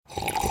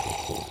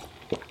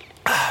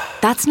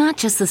That's not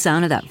just the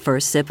sound of that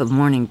first sip of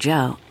Morning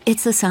Joe.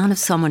 It's the sound of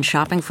someone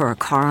shopping for a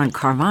car on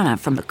Carvana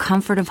from the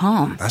comfort of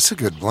home. That's a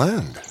good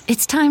blend.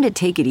 It's time to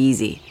take it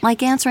easy,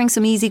 like answering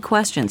some easy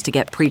questions to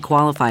get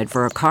pre-qualified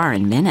for a car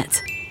in minutes.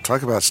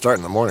 Talk about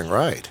starting the morning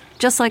right.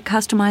 Just like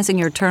customizing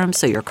your terms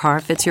so your car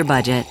fits your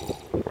budget.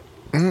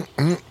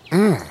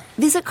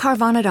 Visit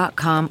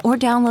Carvana.com or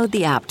download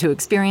the app to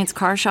experience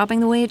car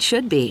shopping the way it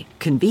should be.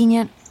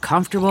 Convenient,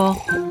 comfortable.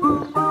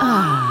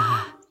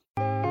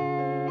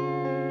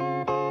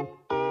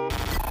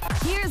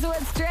 Here's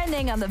what's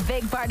trending on the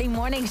Big Party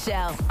Morning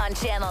Show on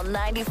Channel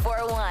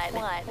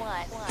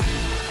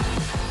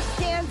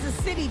 94.1. Kansas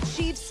City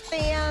Chiefs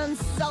fans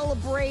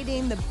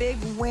celebrating the big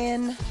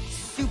win.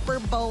 Super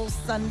Bowl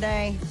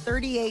Sunday,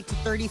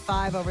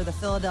 38-35 over the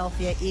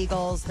Philadelphia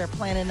Eagles. They're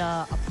planning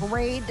a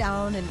parade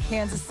down in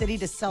Kansas City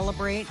to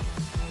celebrate.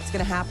 It's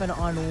going to happen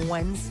on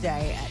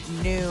Wednesday at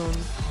noon.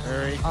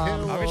 Very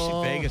cool.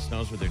 Obviously, Vegas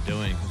knows what they're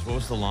doing. 'Cause what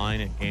was the line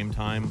at game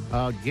time?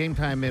 Game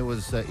time, it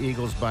was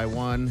Eagles by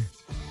 1.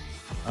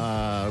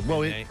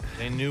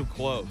 They knew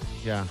close.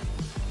 Yeah,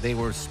 they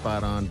were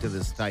spot on to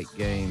this tight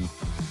game.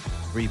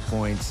 3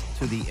 points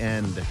to the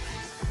end.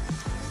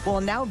 Well,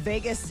 now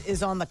Vegas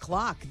is on the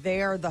clock.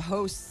 They are the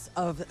hosts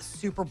of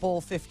Super Bowl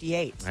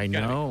 58. I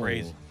gotta be know.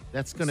 crazy.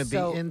 That's going to be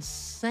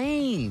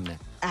insane.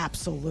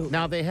 Absolutely.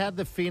 Now, they had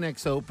the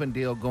Phoenix Open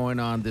deal going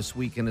on this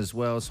weekend as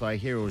well, so I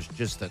hear it was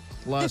just a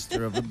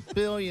cluster of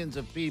billions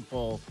of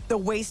people. The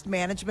Waste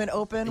Management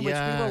Open, which we were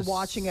Yes.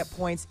 watching at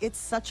points, it's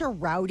such a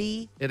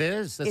rowdy. It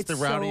is. That's It's the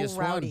so rowdiest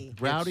rowdy.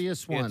 one.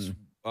 Rowdiest one.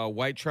 It's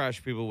white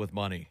trash people with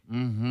money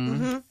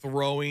Mm-hmm.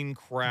 throwing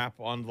crap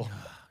on the.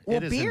 Well,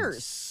 It is beers.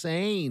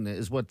 insane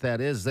is what that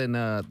is. And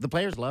the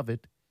players love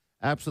it.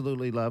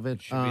 Absolutely love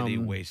it. Should be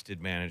the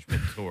wasted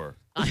management tour.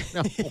 I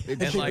know.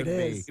 It And should like,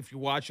 be. if you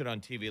watch it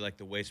on TV, like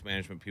the waste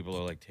management people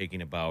are like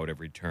taking a bow at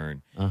every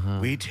turn. Uh-huh.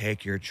 We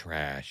take your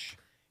trash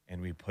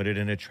and we put it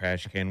in a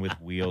trash can with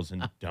wheels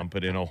and dump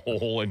it in a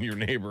hole in your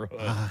neighborhood.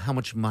 How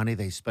much money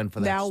they spend for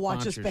that Now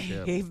watch us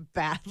sponsorship. behave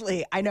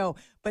badly. I know,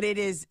 but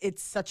it's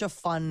such a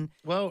fun.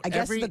 Well, I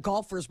guess the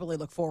golfers really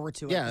look forward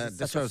to it. 'cause Yeah, it's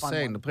that's such what I a was fun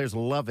saying. one. The players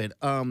love it.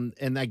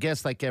 And I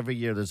guess like every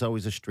year, there's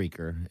always a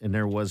streaker, and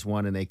there was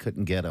one, and they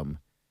couldn't get him.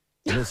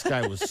 And this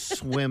guy was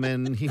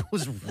swimming. He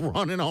was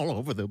running all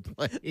over the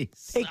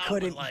place. They I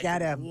couldn't was like,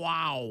 get him.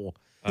 Wow.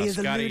 He has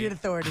Scotty, eluded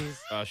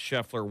authorities.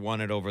 Scheffler won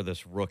it over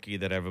this rookie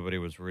that everybody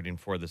was rooting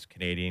for, this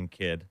Canadian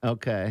kid.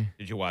 Okay.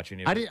 Did you watch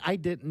any of it? I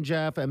didn't,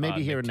 Jeff.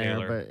 Maybe here Nick and there,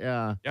 Taylor. but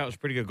yeah. Yeah, it was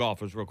pretty good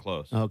golf. It was real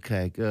close.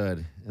 Okay,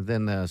 good. And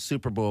then the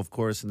Super Bowl, of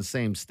course, in the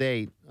same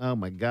state. Oh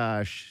my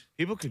gosh.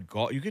 People could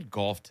golf. You could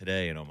golf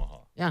today in Omaha.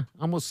 Yeah,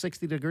 almost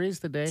 60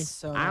 degrees today.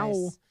 So Ow.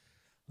 nice.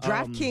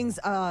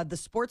 DraftKings, the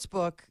sports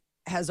book,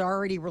 has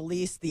already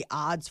released the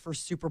odds for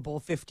Super Bowl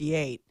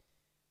 58.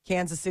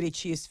 Kansas City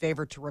Chiefs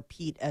favored to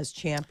repeat as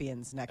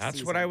champions next That's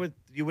season. what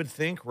you would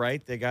think,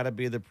 right? They got to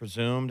be the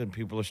presumed, and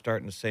people are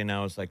starting to say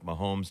now it's like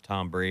Mahomes,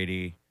 Tom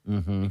Brady,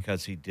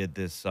 because he did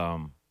this.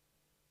 I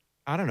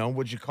don't know.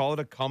 Would you call it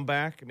a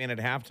comeback? I mean, at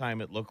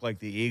halftime, it looked like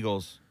the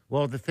Eagles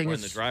Well, the thing were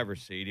is, in the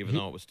driver's seat, even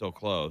though it was still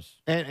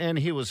close. and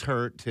he was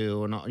hurt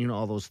too, and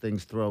all those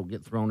things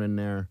get thrown in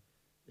there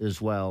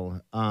as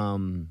well.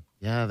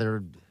 Yeah,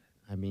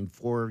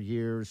 4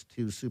 years,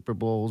 2 Super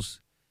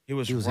Bowls. He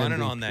was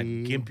running on that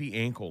gimpy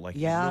ankle, like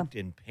he looked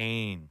in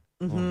pain.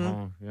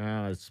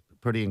 Yeah, it's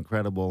pretty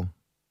incredible.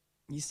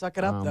 You suck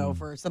it up, though,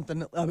 for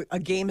something, a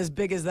game as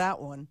big as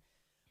that one.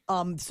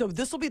 So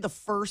this will be the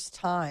first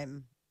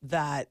time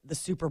that the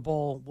Super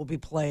Bowl will be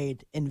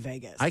played in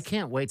Vegas. I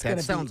can't wait. It's gonna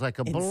That sounds be like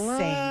a insane.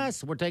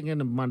 blast. We're taking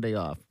the Monday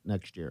off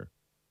next year.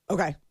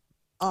 Okay.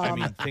 I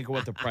mean, think of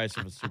what the price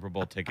of a Super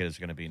Bowl ticket is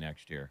going to be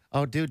next year.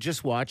 Oh, dude,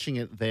 just watching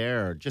it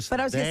there. But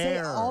I was going to say,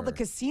 all the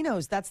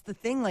casinos, that's the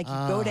thing. Like, you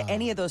go to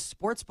any of those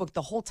sports book,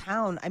 the whole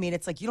town, I mean,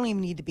 it's like you don't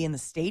even need to be in the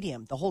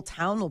stadium. The whole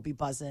town will be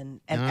buzzing,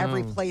 and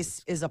every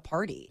place is a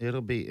party. It'll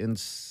be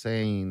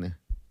insane.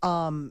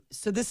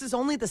 So this is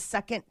only the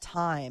second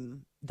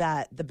time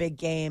that the big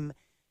game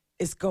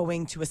is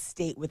going to a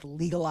state with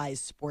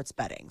legalized sports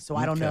betting. So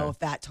I don't know if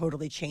that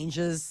totally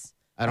changes.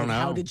 I don't know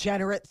how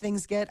degenerate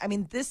things get. I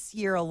mean, this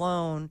year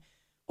alone,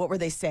 what were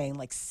they saying?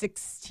 Like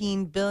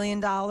 $16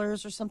 billion or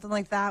something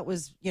like that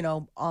was,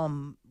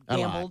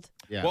 gambled.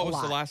 Yeah. What was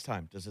the last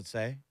time? Does it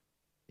say?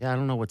 Yeah, I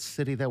don't know what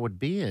city that would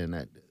be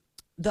in.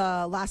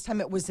 The last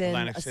time it was in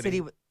Atlantic a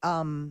City?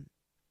 city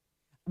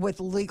with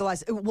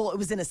legalized. Well, it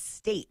was in a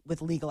state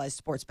with legalized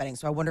sports betting.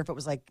 So I wonder if it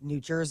was like New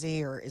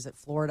Jersey or is it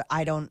Florida?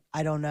 I don't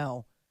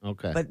know.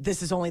 Okay. But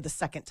this is only the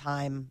second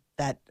time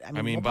that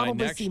we'll by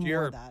probably next see more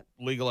year, of that.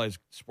 legalized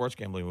sports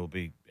gambling will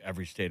be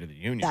every state of the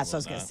union. That's what I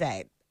was will going it to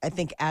say. I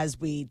think as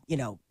we,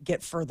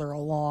 get further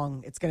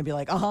along, it's going to be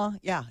like,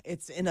 yeah,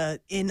 it's in a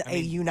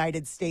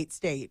United States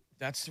state.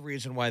 That's the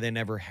reason why they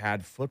never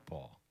had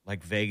football.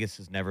 Like Vegas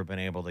has never been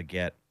able to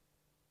get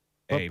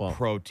Football. a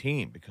pro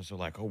team because they're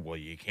like, oh, well,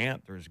 you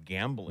can't. There's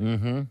gambling.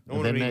 Mm-hmm. No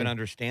one would even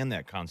understand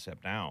that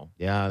concept now.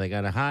 Yeah, they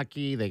got a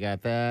hockey, they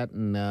got that,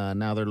 and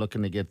now they're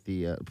looking to get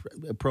the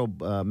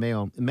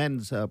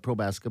men's pro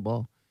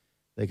basketball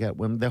They got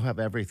women. They'll have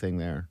everything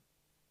there.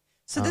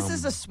 So this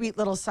is a sweet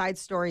little side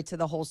story to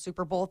the whole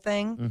Super Bowl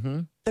thing. Mm-hmm.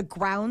 The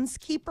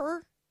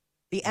groundskeeper,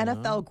 the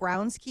NFL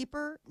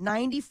groundskeeper,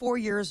 94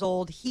 years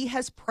old. He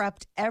has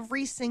prepped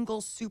every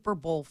single Super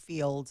Bowl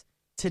field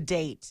to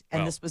date,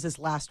 and this was his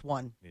last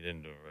one. He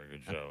didn't do a very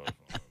good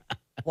job.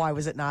 Why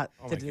was it not?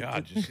 Oh, my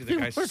God. Did you see the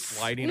guy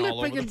sliding all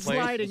over the place?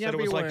 Sliding He said it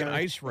was like an everywhere.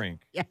 ice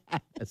rink.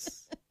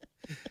 Yes.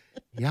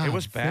 Yeah, It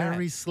was bad.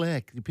 Very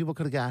slick. People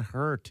could have got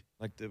hurt.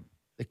 Like the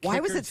Kicker, Why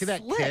was it see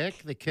that slick?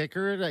 kick? The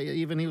kicker,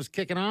 even he was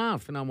kicking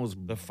off and almost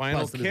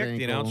final busted his kick, the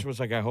ankle. announcer was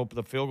like, I hope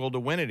the field goal to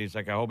win it. He's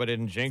like, I hope I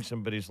didn't jinx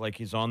him, but he's like,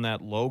 he's on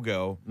that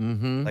logo.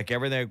 Mm-hmm. Like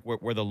everything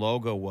where the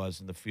logo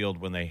was in the field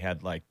when they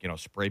had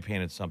spray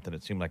painted something,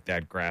 it seemed like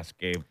that grass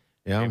gave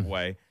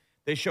way.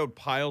 They showed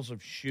piles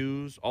of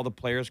shoes. All the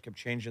players kept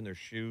changing their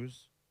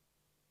shoes.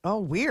 Oh,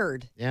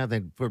 weird. Yeah,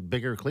 they for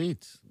bigger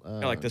cleats.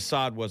 Like the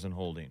sod wasn't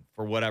holding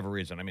for whatever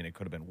reason. I mean, it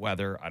could have been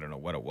weather. I don't know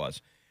what it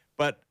was.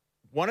 But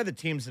one of the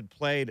teams that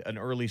played an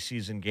early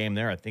season game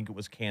there, I think it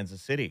was Kansas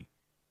City,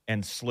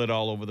 and slid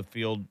all over the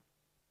field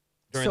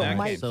during So that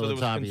Mike- game. So So there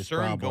it's was obvious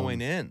concern problems.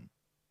 going in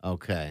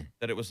Okay.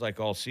 that it was like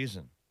all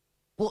season.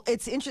 Well,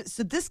 it's interesting.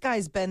 So this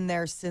guy's been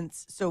there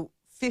since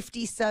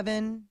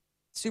 57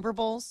 Super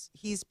Bowls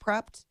he's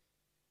prepped.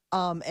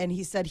 And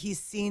he said he's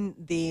seen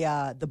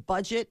the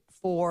budget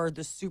for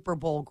the Super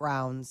Bowl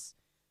grounds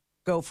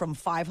go from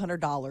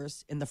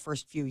 $500 in the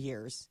first few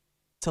years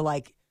to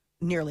like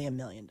nearly $1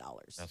 million.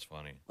 That's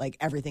funny. Like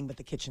everything but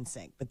the kitchen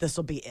sink. But this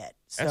will be it.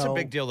 That's a So-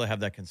 big deal to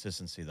have that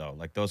consistency, though.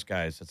 Like those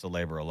guys, it's a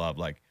labor of love.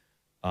 Like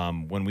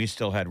when we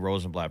still had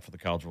Rosenblatt for the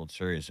College World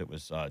Series, it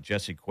was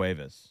Jesse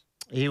Cuevas.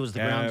 He was the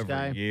grounds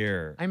guy. Every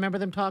year. I remember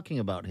them talking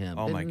about him.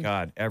 Oh, my Didn't-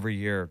 God. Every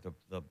year,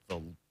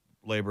 the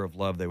labor of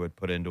love they would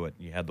put into it.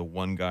 You had the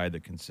one guy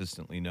that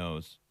consistently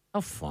knows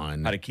How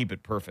fun. how to keep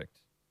it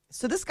perfect.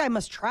 So this guy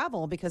must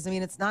travel because, I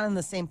mean, it's not in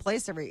the same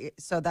place every.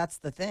 So that's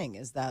the thing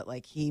is that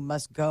like he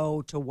must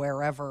go to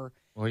wherever.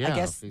 Well, yeah, I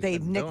guess if he's they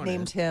been doing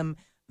nicknamed it. him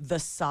the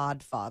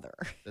Sod Father.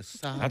 The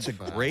Sod That's a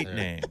Father. great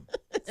name.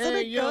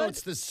 Hey, it yo, good?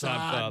 it's the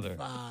Sod Sod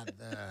Father.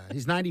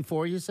 He's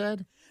 94, you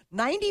said?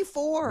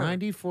 94.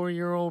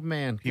 94-year-old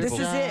man. Good This is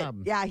it.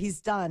 job. Yeah,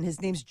 he's done.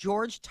 His name's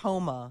George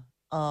Toma.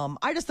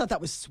 I just thought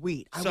that was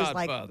sweet. I was Sod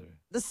like, Father.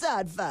 the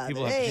Sod Father.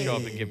 People have to Hey. show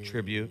up and give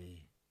tribute.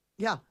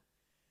 Yeah.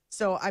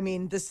 So I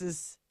mean, this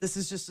is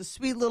just a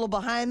sweet little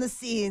behind the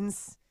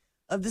scenes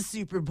of the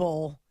Super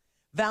Bowl.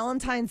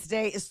 Valentine's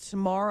Day is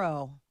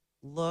tomorrow.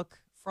 Look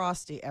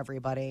frosty,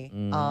 everybody.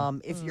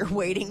 If you're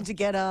waiting to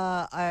get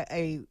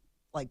a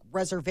like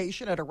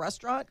reservation at a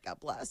restaurant, God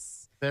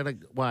bless.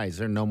 Why? Is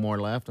there no more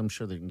left? I'm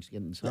sure they're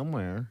getting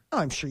somewhere. Oh,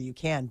 I'm sure you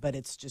can, but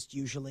it's just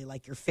usually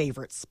like your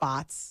favorite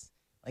spots.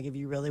 Like if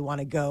you really want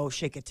to go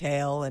shake a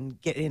tail and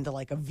get into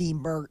like a V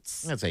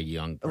Mertz. That's a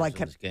young Like,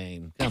 person's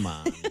game. Come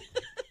on.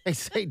 They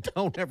say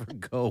don't ever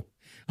go.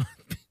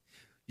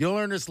 You'll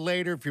learn this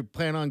later if you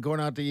plan on going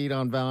out to eat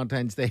on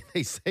Valentine's Day.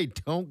 They say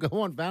don't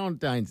go on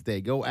Valentine's Day.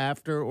 Go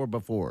after or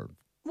before.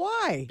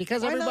 Why?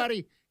 Because Why not?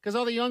 because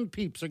all the young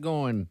peeps are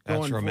going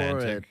That's for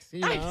romantic. it.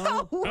 You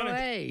know? know.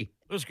 Hey.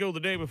 Let's go the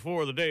day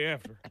before or the day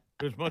after.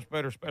 There's much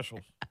better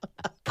specials. Look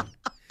at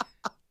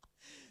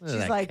She's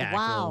that like, cackle.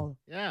 wow.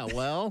 Yeah,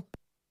 well.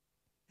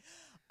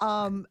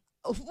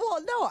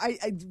 Well, no, I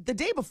the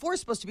day before is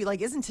supposed to be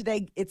like, isn't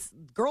today? It's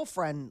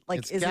girlfriend, like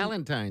It's isn't-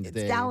 Galentine's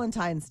Day. It's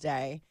Galentine's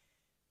Day,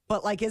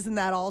 but like, isn't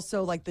that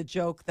also like the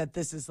joke that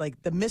this is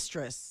like the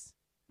mistress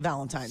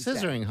Valentine's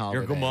Scissoring holiday.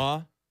 Your grandma.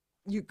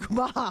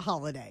 Day,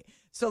 holiday?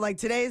 So like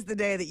today is the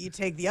day that you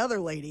take the other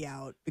lady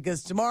out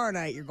because tomorrow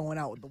night you're going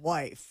out with the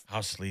wife.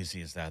 How sleazy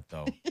is that,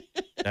 though?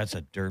 That's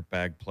a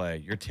dirtbag play.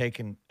 You're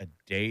taking a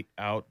date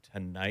out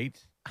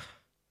tonight.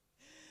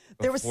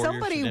 There was before your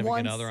somebody significant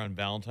once- other on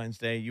Valentine's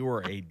Day. You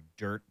were a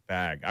dirt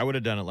bag. I would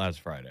have done it last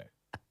Friday.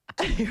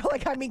 You're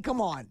like, I mean, come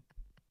on.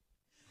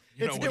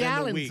 You It's know,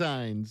 within the week.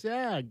 Galentine's.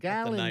 Yeah,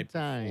 the night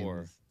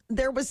before. Galentine's.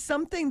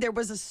 There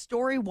was a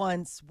story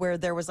once where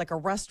there was like a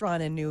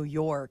restaurant in New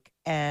York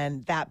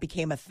and that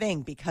became a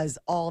thing because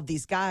all of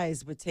these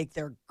guys would take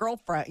their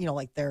girlfriend,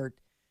 like their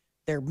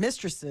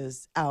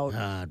mistresses out.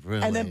 God,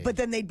 really? And but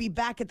then they'd be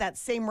back at that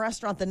same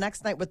restaurant the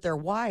next night with their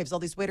wives. All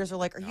these waiters are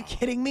like, "Are you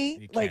kidding me?"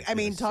 you Like, can't I do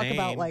mean, the talk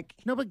about same. like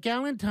No, but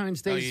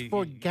Galentine's No, Day's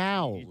for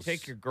gals.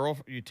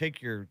 You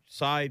take your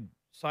side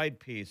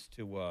piece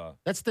to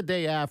That's the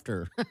day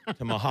after.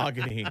 to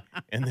Mahogany,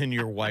 and then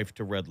your wife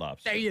to Red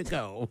Lobster. There you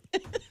go.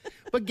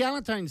 But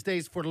Galentine's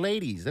Day's for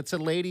ladies. That's a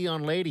lady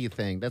on lady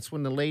thing. That's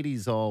when the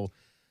ladies all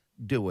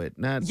do it,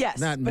 not Yes,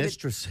 not but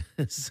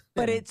mistresses.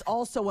 but it's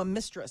also a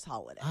mistress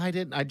holiday.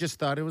 I just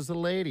thought it was the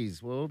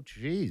ladies. Well,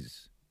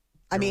 geez.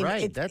 I You're mean,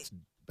 right. it's- That's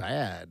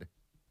bad.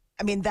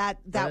 I mean that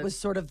But- was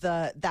sort of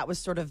the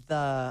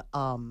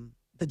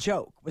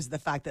joke was the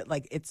fact that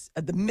like it's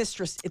the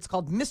mistress. It's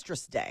called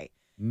Mistress Day.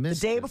 The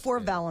day before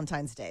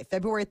Valentine's Day,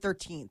 February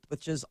 13th,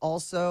 which is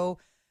also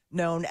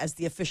known as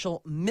the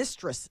official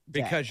Mistress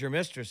Day. Because your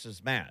mistress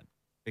is mad.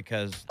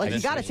 Because Like, you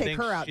this- gotta she take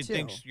thinks- her out, She too.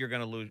 thinks you're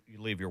going to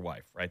leave your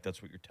wife, right?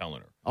 That's what you're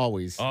telling her.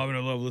 Always. Oh, I'm in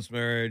a loveless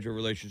marriage. Our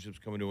relationship's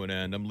coming to an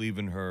end. I'm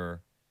leaving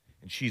her.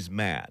 And she's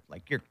mad.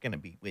 Like, you're going to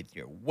be with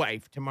your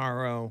wife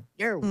tomorrow.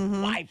 Your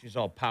wife. She's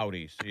all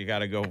pouty. So you got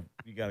to go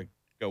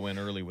in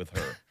early with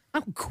her.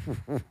 How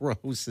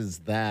gross is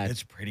that?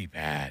 It's pretty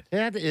bad.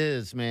 That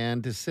is,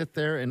 man, to sit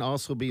there and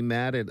also be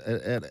mad at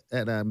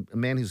a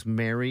man who's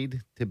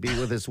married to be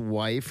with his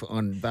wife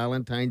on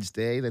Valentine's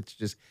Day. That's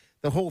just,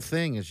 the whole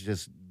thing is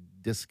just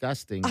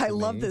disgusting. I to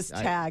love me. this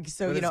tag.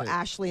 So, what you know, is it?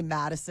 Ashley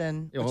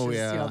Madison, which Oh, is,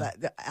 yeah. you know,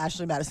 that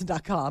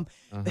ashleymadison.com.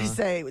 They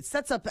say it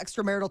sets up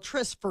extramarital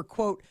tryst for,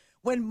 quote,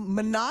 when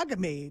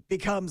monogamy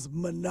becomes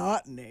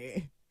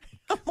monotony.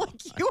 I'm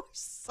like, you're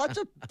such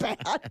a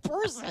bad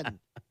person.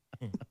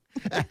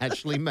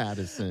 Ashley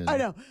Madison. I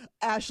know.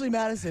 Ashley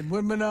Madison,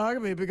 when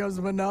monogamy becomes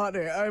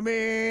monotony. I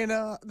mean,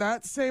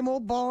 that same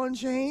old ball and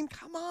chain.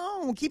 Come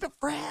on, keep it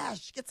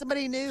fresh. Get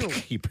somebody new.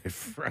 Keep it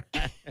fresh.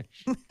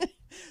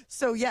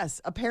 So,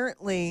 yes,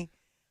 apparently,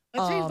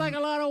 That seems like a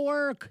lot of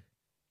work.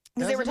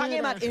 because they were Doesn't talking it?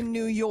 about in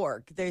New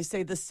York, they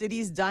say the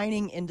city's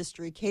dining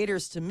industry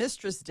caters to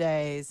Mistress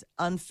Day's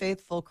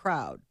unfaithful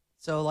crowd.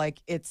 So, like,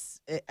 it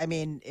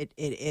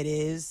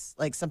is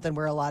like something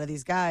where a lot of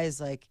these guys,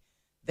 like,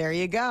 there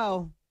you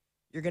go.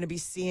 You're going to be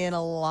seeing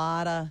a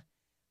lot of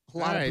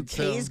right,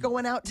 bouquets so-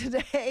 going out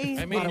today.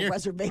 I mean, a lot of you're-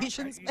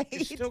 reservations You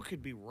made. still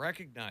could be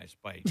recognized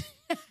by,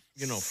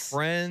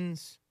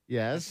 friends.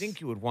 Yes. I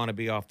think you would want to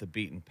be off the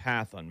beaten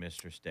path on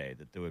Mistress Day,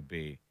 that there would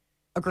be.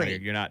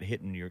 Agreed. You're not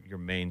hitting your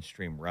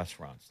mainstream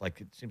restaurants. Like,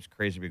 it seems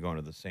crazy to be going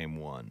to the same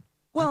one.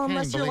 Well, I can't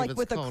unless you're believe like it's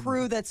with a called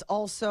crew that's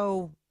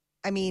also,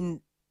 I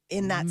mean,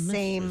 in that Mistress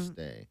same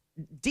Day.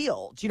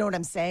 deal. Do you know what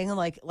I'm saying?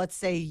 Like, let's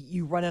say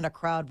you run in a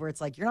crowd where it's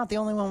like, you're not the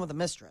only one with a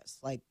mistress.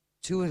 Like,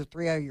 2 or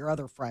 3 of your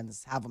other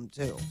friends have them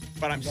too.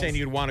 But I'm saying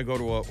you'd want to go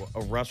to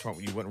a restaurant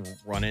where you wouldn't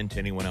run into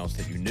anyone else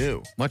that you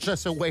knew. Much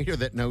less a waiter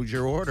that knows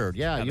your order.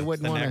 Yeah, you That's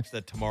wouldn't the want next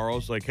that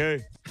tomorrow's like,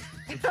 hey,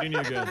 good seeing you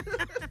again.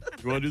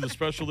 You want to do the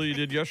special that you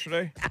did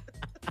yesterday?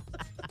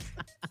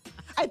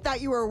 I thought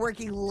you were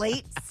working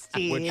late,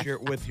 Steve.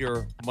 With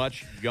your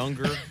much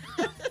younger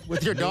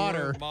with your newer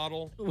daughter.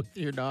 model. With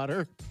your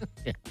daughter.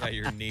 Yeah,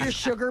 your Your niece.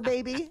 sugar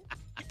baby.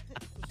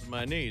 This is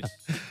my niece.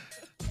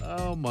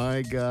 Oh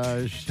my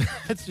gosh.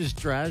 That's just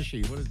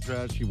trashy. What a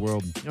trashy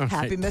world. All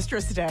Happy right.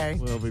 Mistress Day.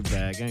 We'll be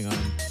back. Hang on.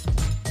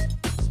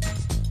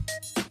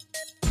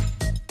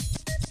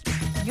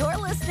 You're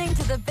listening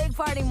to the Big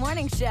Party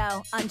Morning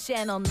Show on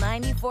Channel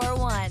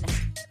 94.1.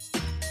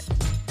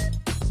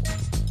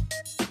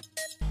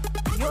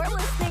 You're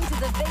listening to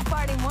the Big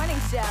Party Morning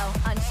Show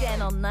on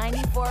Channel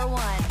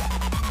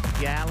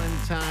 94.1.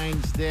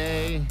 Valentine's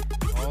Day,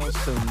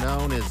 also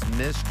known as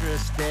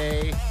Mistress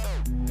Day.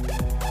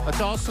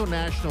 It's also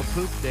National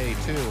Poop Day,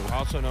 too.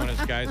 Also known as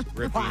guys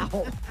gripping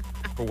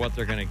for what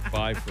they're going to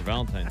buy for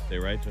Valentine's Day,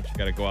 right? Don't you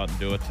got to go out and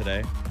do it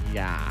today?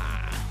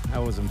 Yeah. I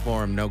was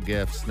informed. No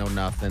gifts, no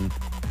nothing.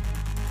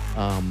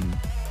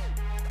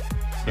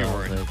 You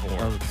were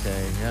informed.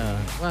 Okay, yeah.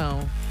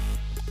 Well,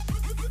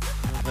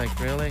 I was like,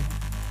 really?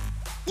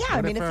 Yeah, What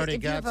I mean, if I already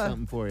if you got have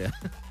something for you?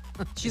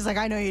 she's like,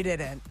 I know you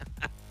didn't.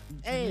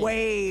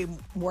 Way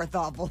more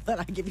thoughtful than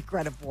I give you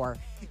credit for.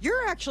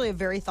 You're actually a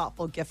very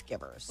thoughtful gift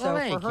giver. So Well, for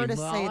thank her you, to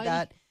say Molly.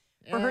 that,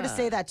 for her to Yeah.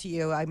 say that to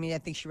you, I mean, I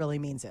think she really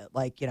means it.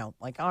 Like, you know,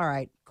 like, all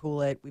right,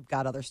 cool it. We've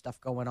got other stuff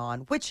going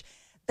on, which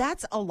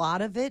that's a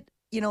lot of it,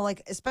 you know,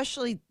 like,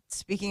 especially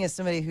speaking as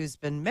somebody who's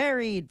been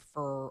married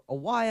for a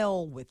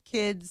while with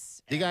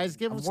kids. Do you guys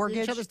give a each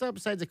mortgage. other stuff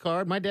besides a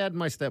card? My dad and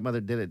my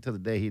stepmother did it till the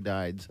day he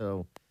died,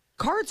 so.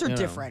 Cards are You know.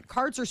 different.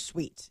 Cards are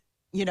sweet.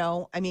 You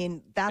know, I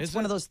mean, that's Is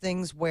one it? of those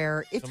things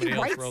where if Somebody you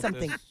else write wrote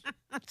something, this?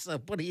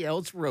 Somebody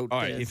else wrote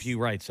All right, this. if you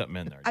write something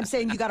in there. I'm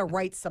saying you got to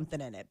write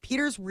something in it.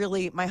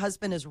 My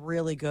husband is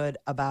really good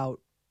about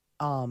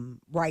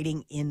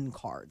writing in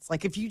cards.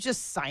 Like if you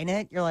just sign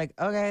it, you're like,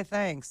 okay,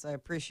 thanks. I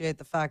appreciate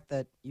the fact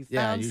that you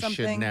Yeah, found you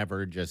something. should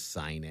never just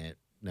sign it.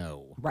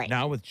 No. Right.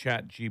 Now with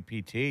Chat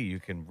GPT, you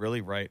can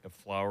really write a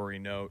flowery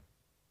note.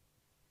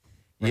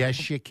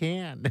 Yes, you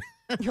can.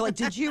 You're like,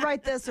 did you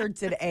write this or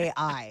did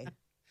AI?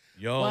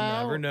 You'll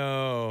Well- never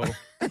know.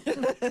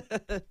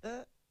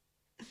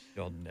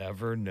 You'll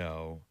never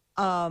know.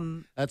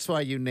 That's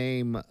why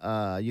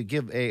you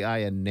give AI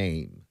a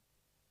name.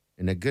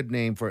 And a good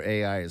name for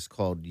AI is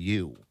called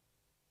you.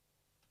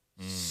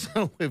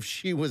 So if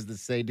she was to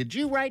say, did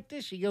you write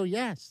this? You go,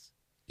 yes.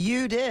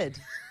 You did.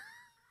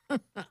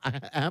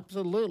 I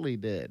absolutely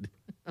did.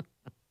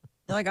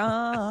 You're like,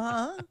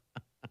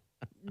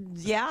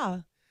 yeah.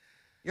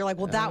 You're like,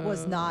 well, that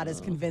was not as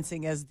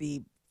convincing as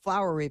the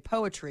flowery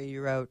poetry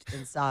you wrote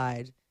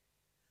inside.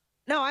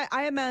 No,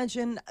 I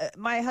imagine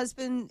my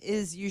husband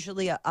is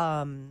usually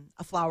a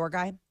flower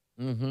guy.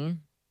 Mm-hmm.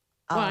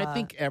 Well, I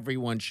think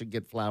everyone should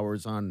get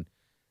flowers on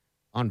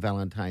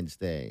Valentine's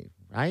Day,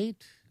 right?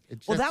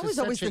 It's Well, just that was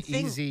always such the an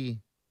thing. Easy,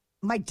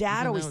 My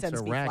dad even always though it's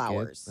sends a me racket,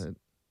 flowers. but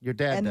your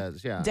dad And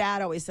does, yeah.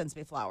 Dad always sends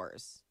me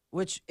flowers,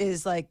 which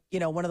is like, you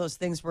know, one of those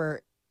things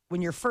where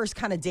when you're first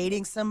kind of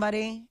dating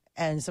somebody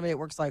and somebody at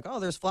work's like, "Oh,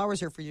 there's flowers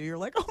here for you." You're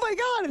like, "Oh my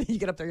god!" And then you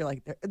get up there, you're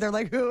like, "They're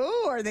like, who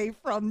are they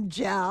from,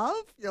 Jeff?"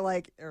 You're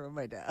like, "They're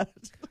my dad."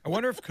 I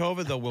wonder if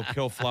COVID, though, will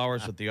kill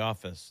flowers at the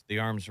office, the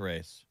arms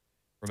race.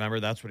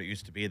 Remember, that's what it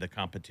used to be, the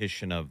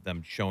competition of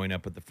them showing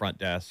up at the front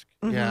desk.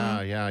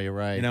 Yeah, you're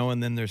right. You know,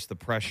 and then there's the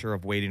pressure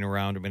of waiting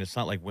around. I mean, it's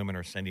not like women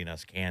are sending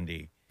us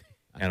candy,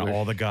 and wish-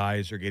 all the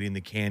guys are getting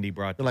the candy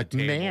brought to They're like, the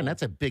table. man,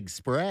 that's a big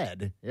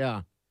spread.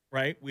 Yeah.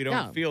 Right? We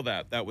don't feel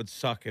that. That would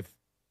suck if.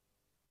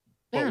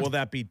 But will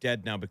that be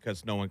dead now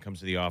because no one comes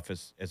to the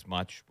office as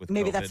much with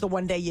Maybe COVID? that's the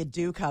one day you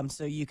do come,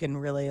 so you can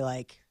really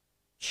like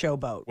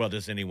showboat. Well,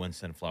 does anyone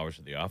send flowers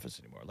to the office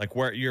anymore? Like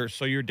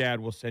your dad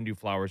will send you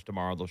flowers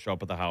tomorrow. They'll show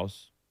up at the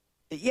house.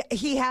 Yeah,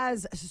 he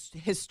has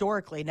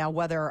historically. Now,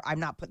 whether I'm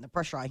not putting the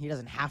pressure on, he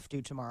doesn't have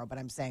to tomorrow, but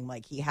I'm saying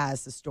like he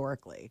has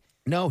historically.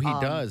 No, he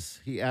does.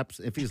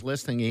 If he's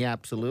listening, he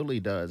absolutely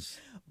does.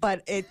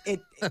 But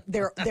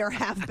there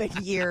have been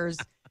years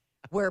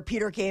where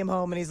Peter came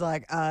home and he's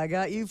like, "I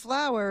got you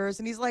flowers,"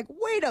 and he's like,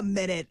 "Wait a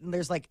minute," and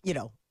there's like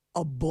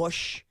a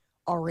bush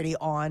already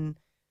on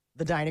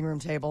the dining room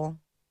table,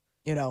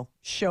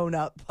 shown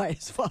up by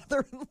his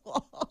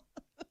father-in-law.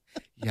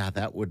 Yeah,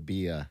 that would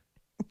be a.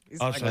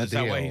 Oh, so is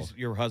that why deal.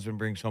 your husband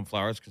brings home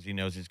flowers because he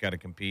knows he's got to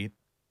compete?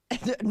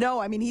 No,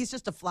 I mean he's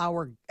just a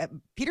flower.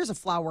 Peter's a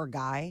flower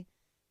guy.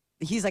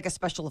 He's like a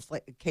special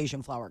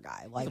occasion flower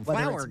guy. Like a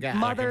whether flower it's guy. I'm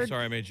mothered.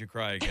 sorry I made you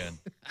cry again.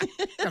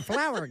 A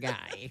flower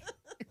guy.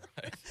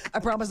 I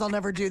promise I'll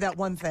never do that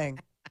one thing.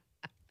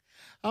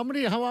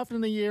 How often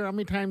in the year, how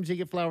many times do you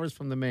get flowers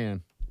from the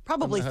man?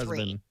 Probably From the 3.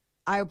 husband?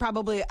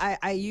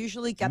 I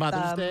usually get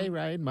Mother's them Day,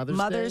 right?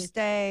 Mother's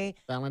Day,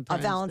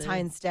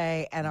 Valentine's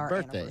Day, and our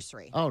birthday.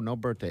 anniversary. Oh, no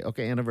birthday.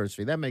 Okay,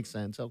 anniversary. That makes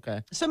sense.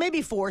 Okay. So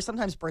maybe 4,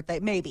 sometimes birthday,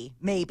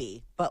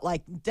 maybe, but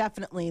like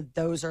definitely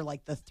those are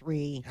like the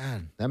 3.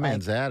 God, that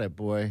man's at it,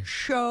 boy.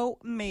 Show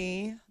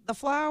me the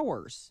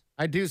flowers.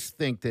 I do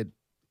think that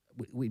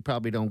we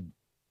probably don't.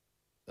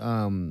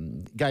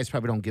 Guys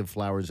probably don't give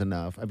flowers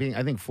enough. I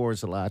think 4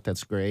 is a lot.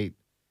 That's great.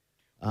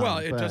 Well,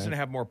 it but- doesn't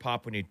have more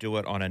pop when you do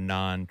it on a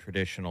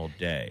non-traditional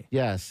day.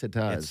 Yes, it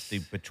does. It's the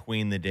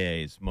between the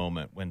days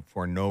moment when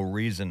for no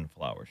reason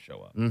flowers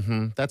show up.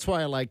 Mm-hmm. That's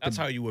why I like. That's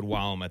how you would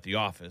wow them at the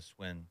office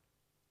when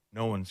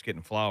no one's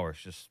getting flowers.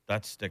 Just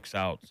that sticks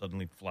out.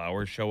 Suddenly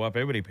flowers show up.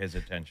 Everybody pays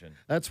attention.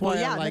 That's why Well,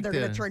 yeah, I and like then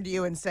they're going to turn to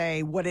you and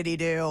say, "What did he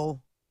do?"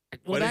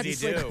 What did he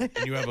that's- do?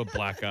 And you have a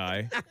black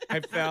eye. I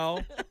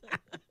fell.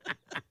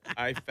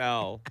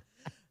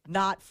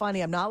 Not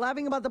funny. I'm not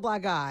laughing about the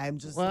black eye. I'm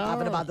just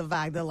laughing about the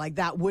fact that like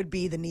that would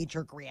be the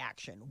knee-jerk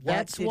reaction. What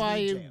That's did why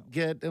he you do?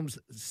 get them.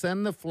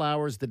 Send the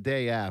flowers the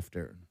day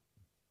after.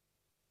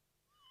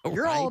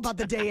 You're all Right? about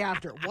the day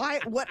after. Why?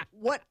 What?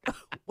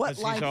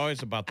 Because Life? he's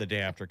always about the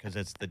day after because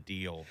it's the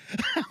deal.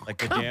 Like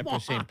the day after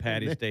St.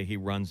 Patty's Day, he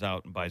runs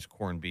out and buys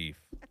corned beef.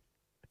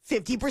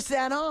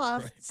 50%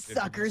 off. Right, 50%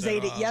 Suckers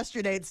ate it off.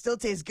 yesterday. It still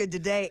tastes good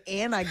today,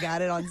 and I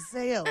got it on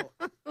sale.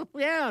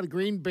 Yeah, the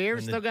green beer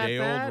And still the got day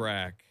that. old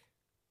rack.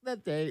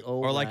 That day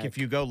old. Or like rack. if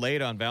you go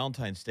late on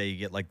Valentine's Day, you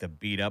get like the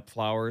beat up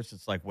flowers.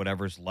 It's like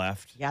whatever's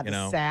left. Yeah, you the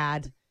know?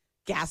 sad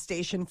gas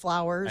station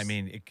flowers. I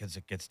mean, because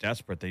it gets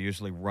desperate, they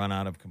usually run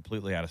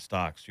completely out of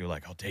stock. So you're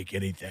like, I'll take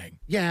anything.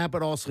 Yeah,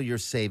 but also you're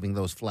saving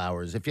those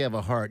flowers. If you have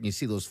a heart and you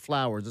see those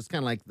flowers, it's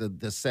kind of like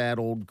the sad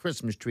old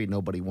Christmas tree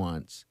nobody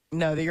wants.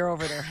 no, you're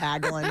over there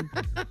haggling.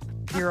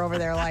 You're over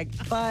there like,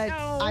 but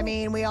I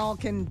mean, we all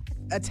can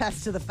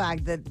attest to the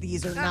fact that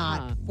these are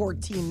not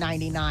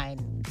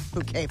 $14.99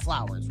 bouquet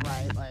flowers,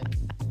 right? Like,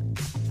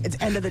 it's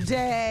end of the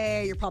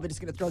day. You're probably just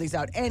going to throw these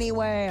out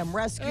anyway. I'm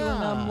rescuing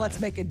them. Let's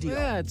make a deal.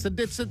 Yeah, it's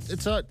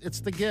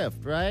the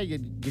gift, right? You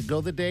go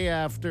the day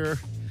after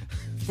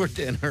for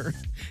dinner.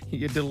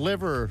 You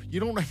deliver. You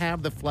don't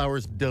have the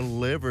flowers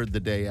delivered the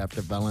day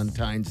after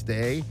Valentine's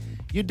Day.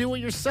 You do it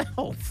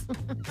yourself.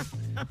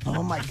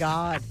 Oh my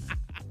God.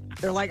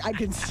 They're like, I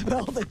can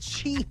smell the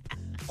cheap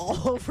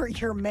all over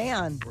your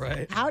man.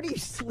 Right. How do you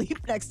sleep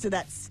next to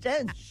that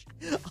stench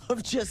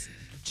of just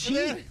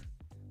cheap?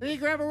 Then you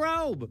grab a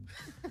robe.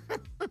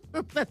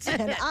 That's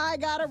it. And I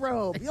got a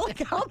robe. You're like,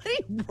 how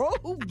many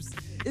robes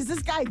is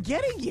this guy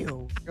getting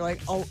you? You're like,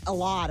 oh, a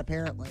lot,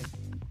 apparently.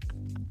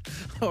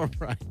 All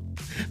right.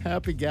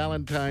 Happy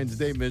Galentine's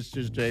Day,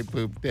 Mr. J.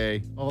 Poop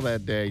Day, all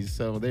that day.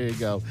 So there you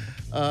go.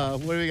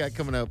 What do we got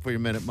coming up for your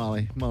minute,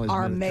 Molly? Molly's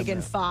Are minute Megan coming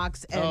up.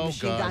 Fox and Oh,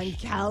 Machine Gun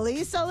gosh.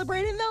 Kelly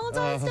celebrating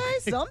Valentine's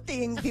Day?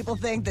 Something people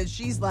think that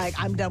she's like,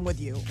 I'm done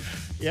with you.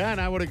 Yeah, and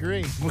I would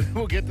agree.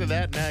 We'll get to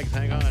that next.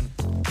 Hang on.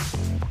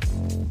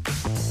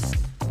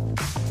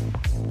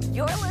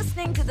 You're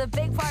listening to the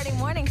Big Party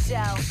Morning Show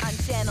on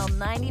Channel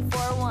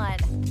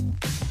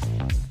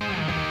 94.1.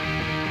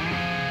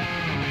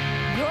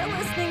 You're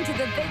listening to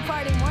the Big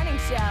Party Morning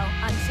Show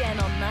on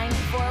Channel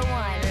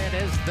 94.1. It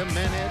is the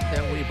minute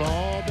that we've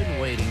all been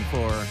waiting for.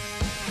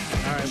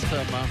 All right, what's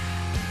up, Mom?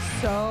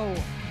 So,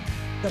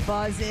 the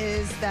buzz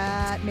is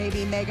that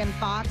maybe Megan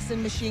Fox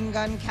and Machine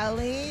Gun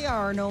Kelly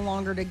are no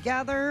longer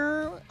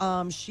together.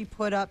 She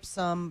put up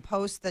some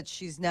posts that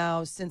she's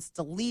now since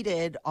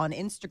deleted on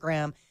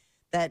Instagram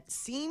that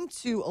seem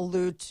to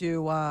allude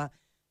to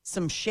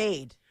some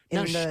shade in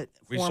Now, the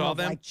we form saw of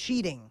them like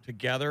cheating.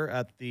 Together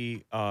at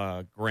the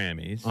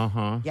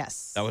Grammys.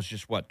 Yes. That was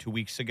just, 2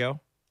 weeks ago?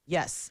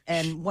 Yes.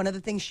 And one of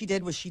the things she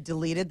did was she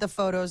deleted the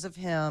photos of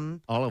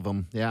him. All of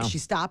them, yeah. She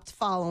stopped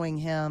following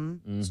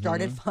him,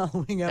 started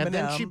following Eminem. And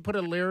then she put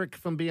a lyric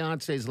from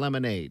Beyonce's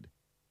Lemonade,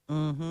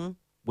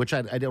 which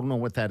I don't know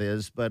what that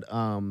is, but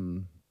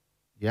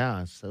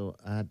yeah, so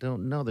I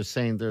don't know. They're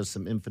saying there's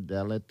some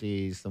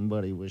infidelity.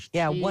 Somebody was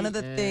one of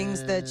the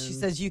things that she cheating.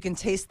 says, you can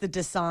taste the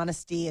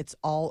dishonesty. It's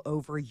all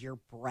over your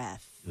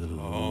breath.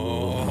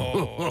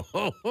 Oh.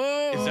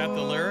 Is that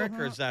the lyric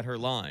or is that her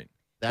line?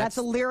 That's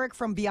a lyric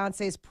from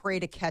Beyonce's Pray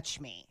to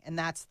Catch Me. And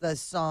that's the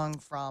song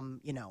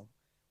from,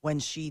 when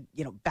she,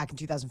 back in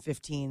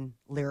 2015,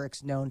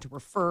 lyrics known to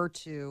refer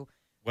to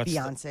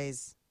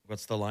Beyonce's.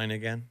 What's the line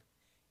again?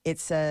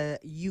 It's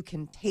you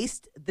can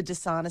taste the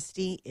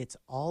dishonesty. It's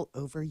all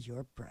over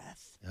your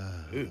breath.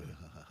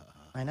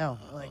 I know.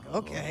 Like,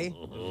 okay.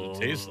 What does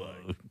it taste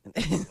like?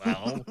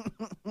 Well,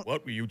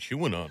 what were you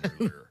chewing on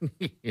earlier?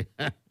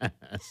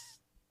 Yes.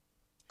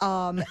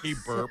 He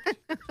burped.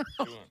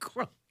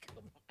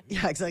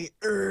 Yeah, exactly.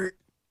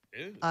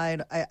 I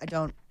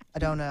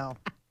don't know.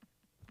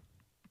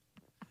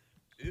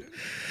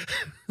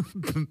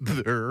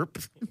 Burp.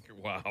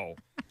 Wow.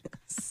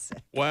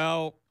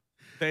 Well,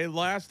 they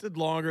lasted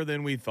longer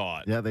than we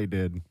thought. Yeah, they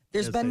did.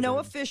 There's Yes, been they no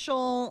did.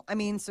 official. I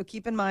mean, so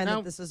keep in mind No.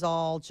 that this is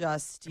all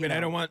just. I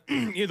don't want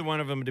either one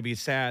of them to be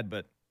sad,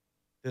 but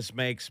this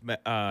makes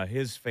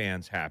his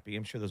fans happy.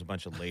 I'm sure there's a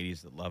bunch of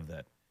ladies that love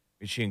that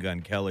Machine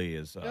Gun Kelly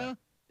is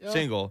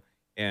single,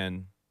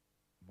 and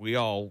we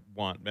all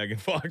want Megan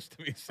Fox to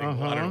be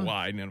single. I don't know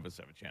why. None of us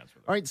have a chance for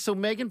that. All right, so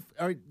Megan,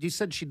 you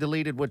said she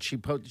deleted what she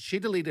posted. She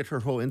deleted her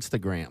whole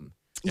Instagram.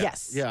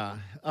 Yes. Yeah,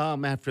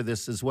 after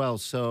this as well.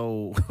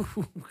 So,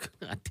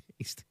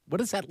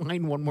 what is that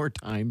line one more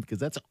time? Because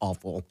that's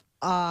awful.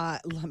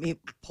 Let me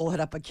pull it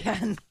up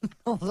again.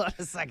 Hold on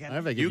a second.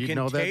 I think You you can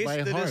know that taste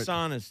by the heart.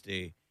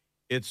 dishonesty.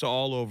 It's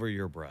all over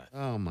your breath.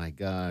 Oh my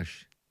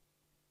gosh,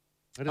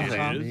 what does that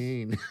Uh-huh.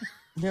 mean?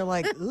 You're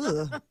like,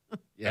 ugh.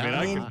 Yeah,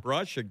 I mean, I can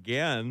brush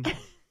again.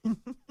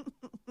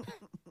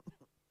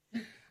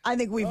 I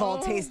think we've all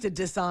tasted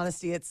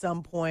dishonesty at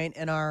some point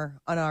in on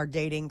our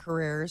dating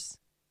careers.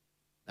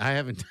 I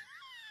haven't.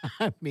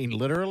 I mean,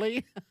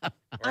 literally.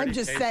 Already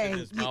just tasted saying.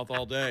 his mouth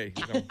all day.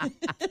 You know.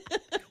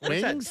 What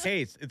is that Wings?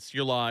 taste? It's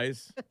your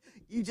lies,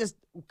 You just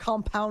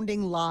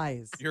compounding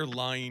lies, your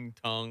lying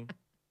tongue.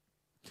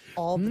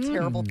 all the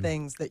terrible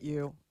things that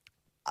you.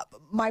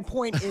 My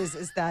point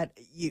is that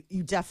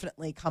you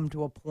definitely come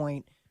to a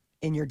point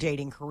in your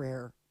dating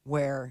career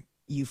where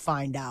you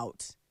find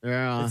out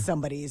Yeah. that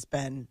somebody's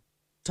been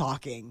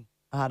talking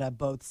out of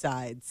both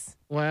sides.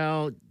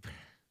 Well,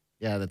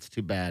 yeah, that's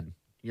too bad.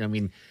 I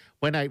mean,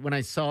 when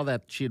I saw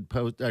that she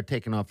had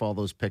taken off all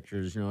those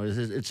pictures,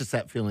 it's just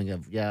that feeling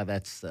of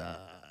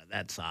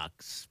that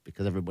sucks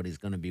because everybody's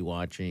going to be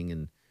watching,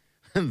 and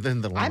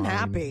then the line. I'm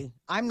happy.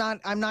 I'm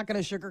not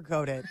going to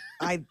sugarcoat it.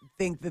 I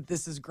think that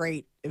this is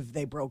great if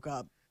they broke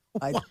up.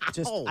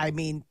 I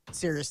mean,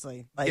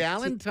 seriously. Like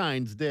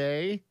Valentine's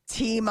Day.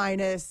 T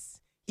minus.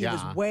 He was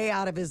Yeah. way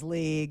out of his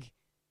league.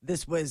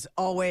 This was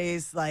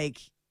always like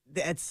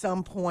at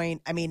some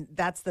point. I mean,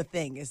 that's the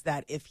thing is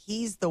that if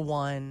he's the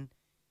one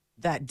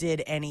that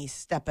did any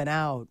stepping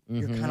out,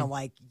 you're kind of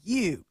like,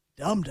 you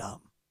dum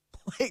dum.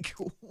 Like,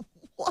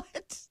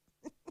 what?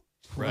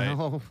 Right.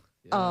 Well,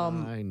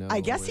 I know. I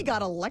guess he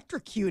got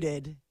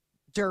electrocuted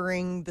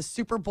during the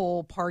Super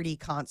Bowl party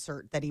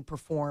concert that he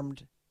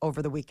performed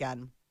over the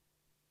weekend.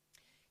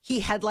 He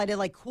headlighted,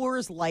 like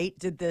Coors Light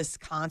did this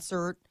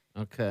concert,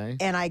 Okay.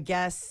 and I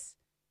guess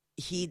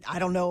I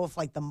don't know if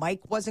like the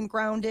mic wasn't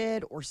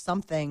grounded or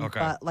something, Okay.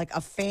 but like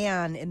a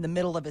fan in the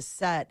middle of his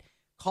set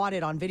caught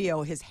it on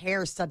video. His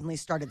hair suddenly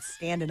started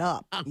standing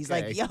up. He's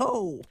like, Okay.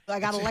 yo, I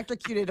got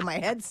electrocuted and my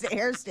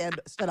hair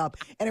stood up.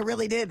 And it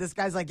really did. This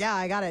guy's like, yeah,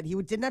 I got it. He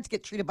didn't have to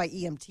get treated by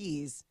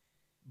EMTs.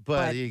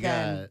 But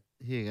then-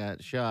 he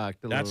got shocked.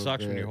 That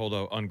sucks when you hold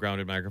an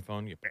ungrounded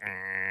microphone.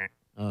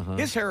 Uh-huh.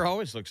 His hair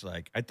always looks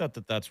like. I thought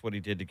that's what he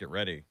did to get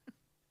ready.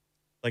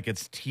 Like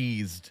it's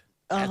teased.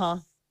 Uh-huh.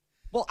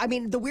 Well, I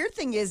mean, the weird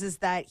thing is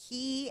that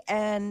he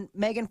and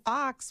Megan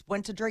Fox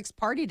went to Drake's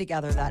party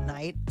together that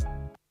night.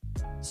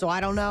 So I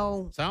don't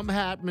know. Something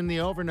happened in the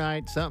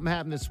overnight. Something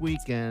happened this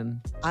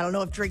weekend. I don't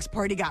know if Drake's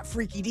party got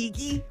freaky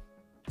deaky.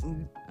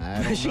 I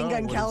don't Machine know.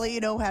 Gun Kelly,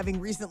 having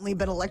recently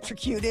been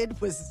electrocuted,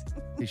 was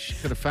He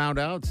should have found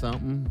out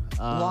something.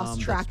 Lost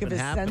that's track of been his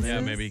happening. senses.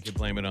 Yeah, maybe you could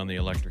blame it on the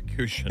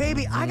electrocution.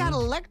 baby, I got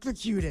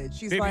electrocuted.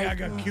 She's Baby, like, I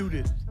got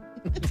cuted.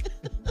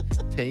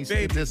 Taste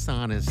Baby, the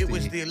dishonesty. It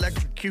was the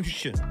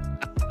electrocution.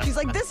 she's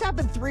like, this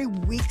happened 3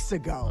 weeks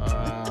ago.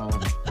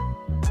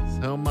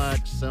 So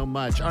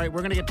much. All right, we're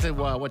going to get to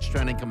what's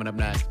trending coming up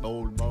next.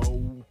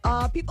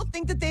 People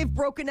think that they've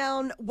broken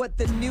down what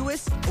the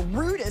newest,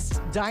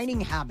 rudest dining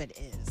habit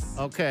is.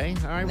 Okay,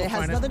 all right, It we'll has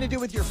find nothing to do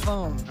with your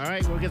phone. All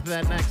right, we'll get to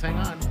that next. Hang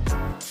on.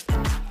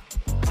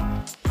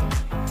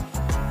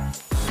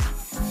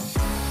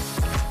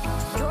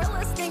 You're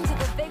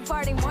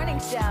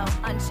Show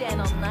on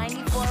Channel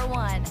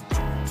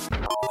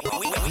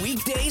 94.1.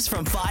 Weekdays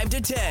from 5 to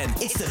 10.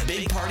 It's the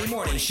Big Party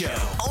Morning Show.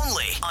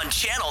 Only on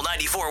Channel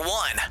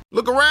 94.1.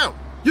 Look around.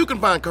 You can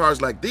find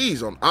cars like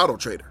these on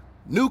AutoTrader.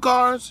 New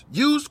cars,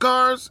 used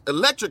cars,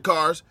 electric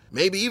cars,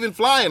 maybe even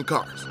flying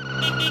cars.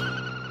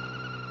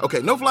 Okay,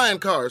 no flying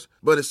cars,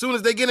 but as soon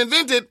as they get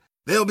invented,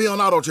 they'll be on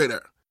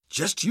AutoTrader.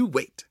 Just you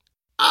wait.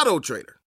 AutoTrader.